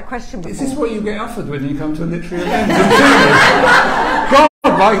asked that question before. Is this what you get offered when you come to a literary event? God,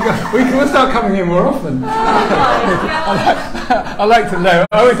 my God, we'll start coming here more often. I like to lower.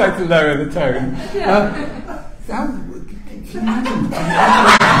 I always like to lower the tone. Can you imagine?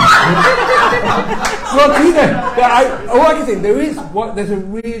 Well, you know, all I can say, there's a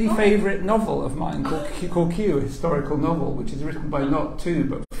really favourite novel of mine called Q, a historical novel, which is written by not two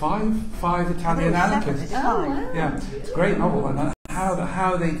but five Italian anarchists. Oh, wow. Yeah, it's a great novel, and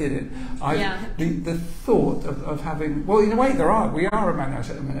how they did it. The thought of having, well, in a way we are a menage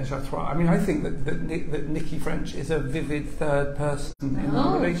a trois. I mean, I think that Nicci French is a vivid third person in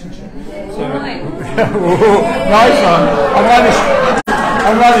our relationship. So, right. Nice one.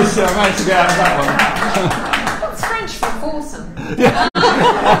 I managed to get out of that one. What's French for foursome?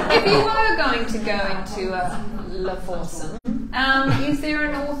 If you were going to go into a la foursome, is there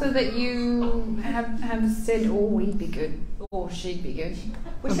an author that you have said, oh, he'd be good, or she'd be good?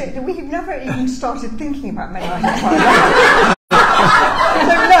 We've never even started thinking about menage a trois. No,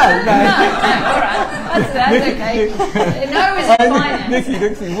 all right. That's okay. No is fine. Nicci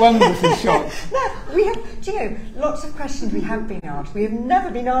looks wonderfully shocked. No, we have, do you know, lots of questions we have been asked. We have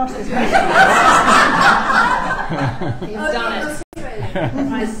never been asked this question. You've done it.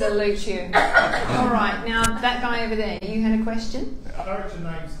 I salute you. All right, now that guy over there, you had a question? Character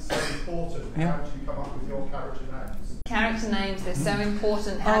names are so important. How do you come up with your character names? Character names, they're so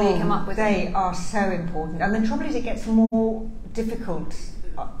important. How do you come up with them? They are so important. And the trouble is it gets more difficult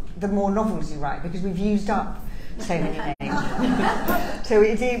the more novels you write, because we've used up so many names. So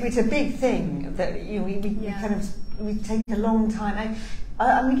it's a big thing that we take a long time.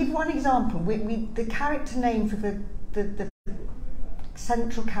 I'm going to give one example. The character name for the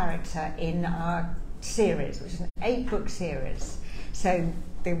central character in our series, which is an 8-book series, so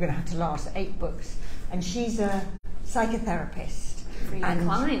they were going to have to last 8 books, and she's a psychotherapist.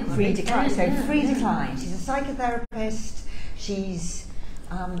 Frida Klein. She's a psychotherapist. She's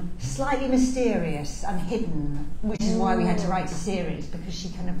slightly mysterious and hidden, which is why we had to write a series, because she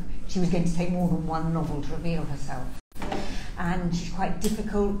was going to take more than one novel to reveal herself. And she's quite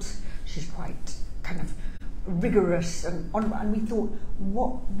difficult. She's quite kind of rigorous, and we thought,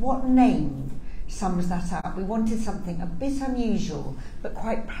 what name sums that up? We wanted something a bit unusual, but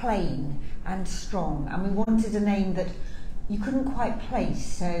quite plain and strong, and we wanted a name that you couldn't quite place.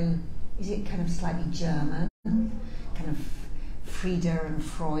 So, is it kind of slightly German, kind of Frida and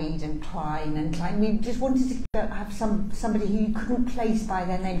Freud and Klein and Klein? We just wanted to have somebody who you couldn't place by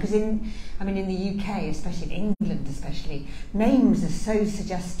their name, because in the UK, especially in England, names are so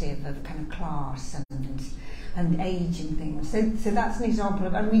suggestive of kind of class and age and things. So that's an example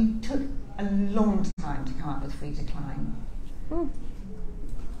of, and we took a long time to come up with Frida Klein.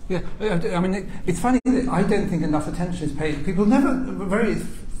 Yeah, I mean, it's funny that I don't think enough attention is paid. People never,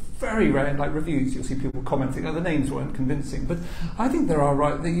 very rare, like reviews, you'll see people commenting, the names weren't convincing. But I think there are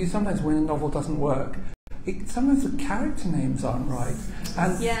sometimes when a novel doesn't work, sometimes the character names aren't right,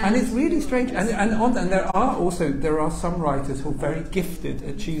 and it's really strange. And there are some writers who are very gifted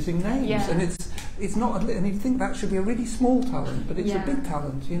at choosing names, and it's not. And you think that should be a really small talent, but it's a big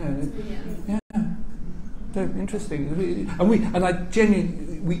talent, you know. Yeah. So interesting. And I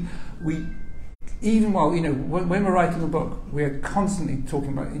genuinely we even while when we're writing a book, we're constantly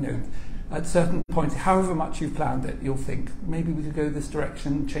talking about at certain points, however much you've planned it, you'll think maybe we could go this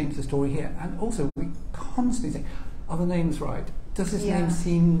direction, change the story here, and also we constantly think, are the names right? Does this name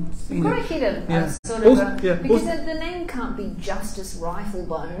seem? You've got to hit a sort of because the name can't be Justice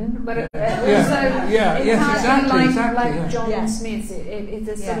Riflebone, but it can't be like John Smith's. It's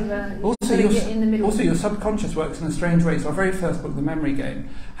a sort of a also in the middle. Also, your subconscious works in a strange way. So our very first book, The Memory Game,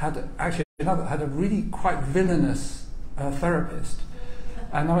 had a really quite villainous therapist.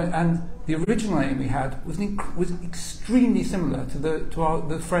 And the original name we had was extremely similar to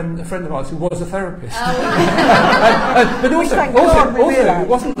a friend of ours who was a therapist. But also it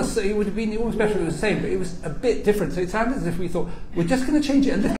wasn't it would have been almost better if it was the same, but it was a bit different. So it sounded as if we thought we're just going to change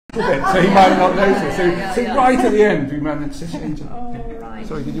it a little bit, so he might not notice. So right at the end, we managed to change it. Oh, right.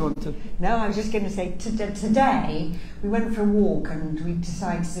 Sorry, did you want to? No, I was just going to say, today we went for a walk and we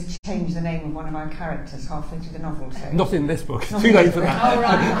decided to change the name of one of our characters halfway through the novel. So. Not in this book. Too late for that. Oh,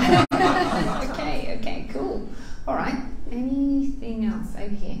 right. Okay, cool. All right. Anything else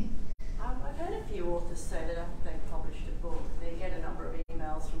over here? I've heard a few authors say that after they've published a book, they get a number of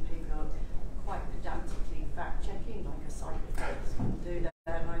emails from people who are quite pedantically fact-checking, like a psychotherapist will do that.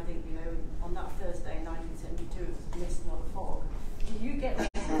 And I think, on that Thursday in 1972, it was mist, not a fog. Do you get that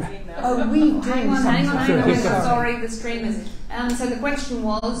sort of email? Oh, we do. Hang on. Sorry, the streamers. So the question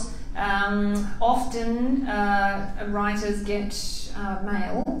was, often writers get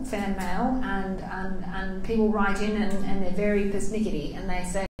fan mail, and people write in and they're very persnickety, and they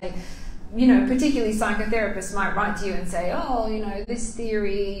say, particularly psychotherapists might write to you and say, this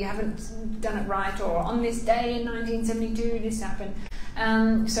theory, you haven't done it right, or on this day in 1972 this happened.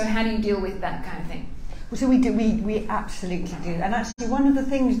 So how do you deal with that kind of thing? So we do. We absolutely do. And actually, one of the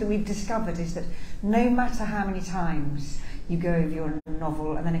things that we've discovered is that no matter how many times you go over your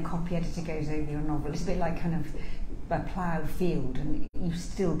novel, and then a copy editor goes over your novel, it's a bit like kind of a ploughed field, and you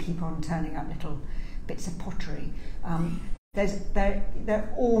still keep on turning up little bits of pottery. There are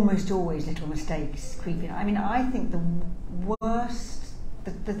almost always little mistakes creeping. I mean, I think the worst,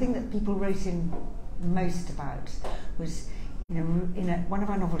 the thing that people wrote in most about was, in one of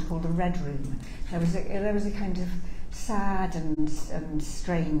our novels called The Red Room, there was a kind of sad and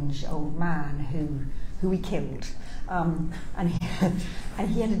strange old man who we killed, and he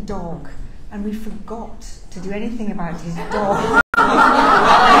had a dog, and we forgot to do anything about his dog.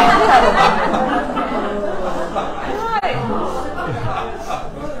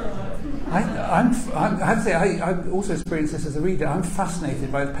 I have to say, I've also experienced this as a reader. I'm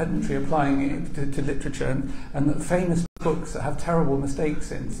fascinated by the pedantry applying it to literature and the famous books that have terrible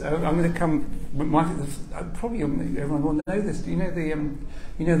mistakes in. So I'm going to come. Probably everyone will know this. Do you know the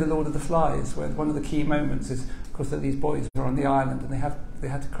The Lord of the Flies, where one of the key moments is, of course, that these boys are on the island and they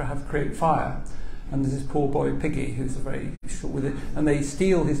had to create fire. And there's this poor boy Piggy who's very short with it, and they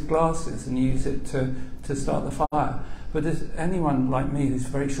steal his glasses and use it to start the fire. But as anyone like me who's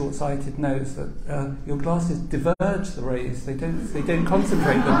very short-sighted knows that your glasses diverge the rays; they don't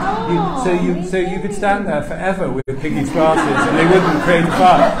concentrate them. So you could stand there forever with Piggy's glasses, and they wouldn't create a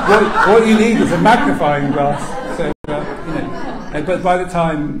fire. What you need is a magnifying glass. So but by the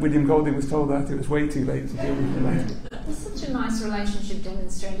time William Golding was told that, it was way too late to deal with it. There's such a nice relationship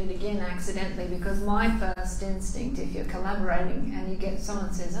demonstrated again accidentally, because my first instinct, if you're collaborating and you get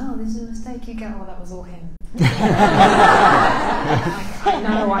someone says, "Oh, this is a mistake," you go, "Oh, that was all him." I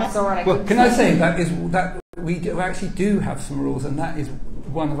know, I saw it. Well, can I say that we actually do have some rules, and that is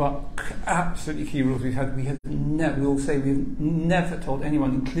one of our absolutely key rules we've had. We've never told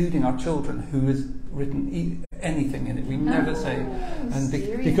anyone, including our children, who has written anything in it. We never say, and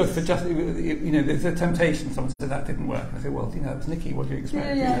because for just there's a temptation. Someone said that didn't work, and I say, well, that was Nicci. What do you expect?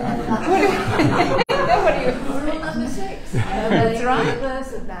 Rule number 6. That's right.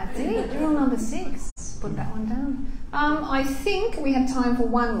 That's it. Rule number 6. Put that one down. I think we have time for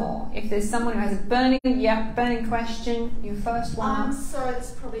one more. If there's someone who has a burning question, you first one. I'm sorry,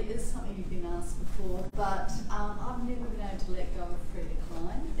 this probably is something you've been asked before, but I've never been able to let go of free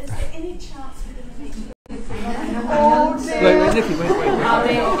decline. Is there any chance we're going to make Is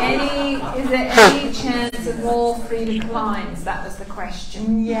there any chance of more free declines? That was the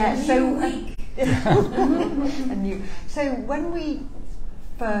question. Yeah. So So when we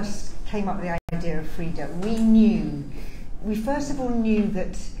first came up with the idea of Frida, we first of all knew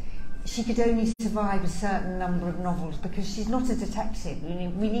that she could only survive a certain number of novels because she's not a detective.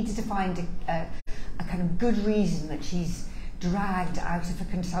 We needed to find a kind of good reason that she's dragged out of a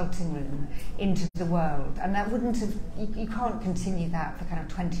consulting room into the world, and that wouldn't have. You can't continue that for kind of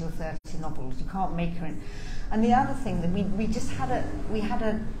 20 or 30 novels. You can't make her in. And the other thing that we just had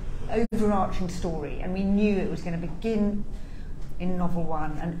an overarching story, and we knew it was going to begin in novel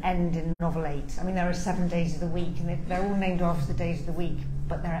 1 and end in novel 8. I mean, there are 7 days of the week, and they're all named after the days of the week,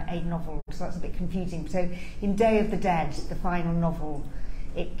 but there are 8 novels, so that's a bit confusing. So in Day of the Dead, the final novel,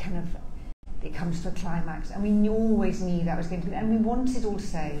 it comes to a climax, and we always knew that was going to be, and we wanted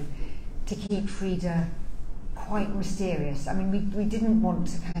also to keep Frida quite mysterious. I mean, we didn't want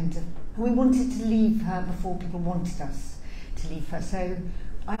to we wanted to leave her before people wanted us to leave her. So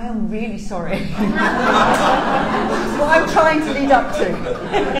I am really sorry. This is what I'm trying to lead up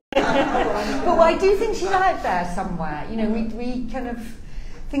to. But I do think she's out there somewhere. We kind of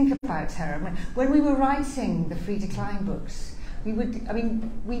think about her. When we were writing the Frida Klein books,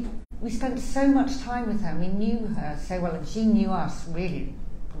 we spent so much time with her. We knew her so well, and she knew us really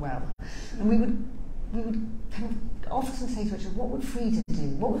well. And we would kind of often say to each other, what would Frida do?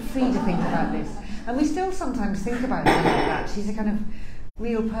 What would Frida think about this? And we still sometimes think about her like that. She's a kind of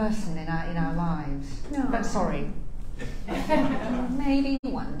real person in our lives. No. But sorry. Maybe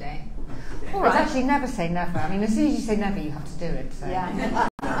one day. All It's right. actually never say never. I mean, as soon as you say never, you have to do it. So. Yeah.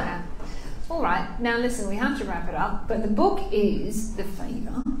 Yeah. All right. Now listen, we have to wrap it up. But the book is The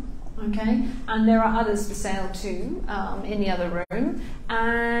Favour. Okay, and there are others for sale too in the other room.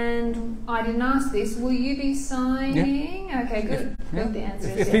 And I didn't ask this. Will you be signing? Yeah. Okay, good. Good. The answer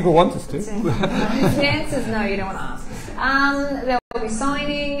is if yes. people want us to. The answer is no. You don't want to ask. They'll be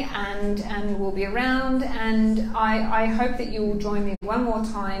signing and we'll be around. And I hope that you will join me one more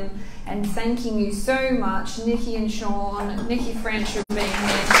time. And thanking you so much, Nicci and Sean, Nicci French, for being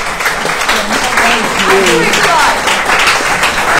here.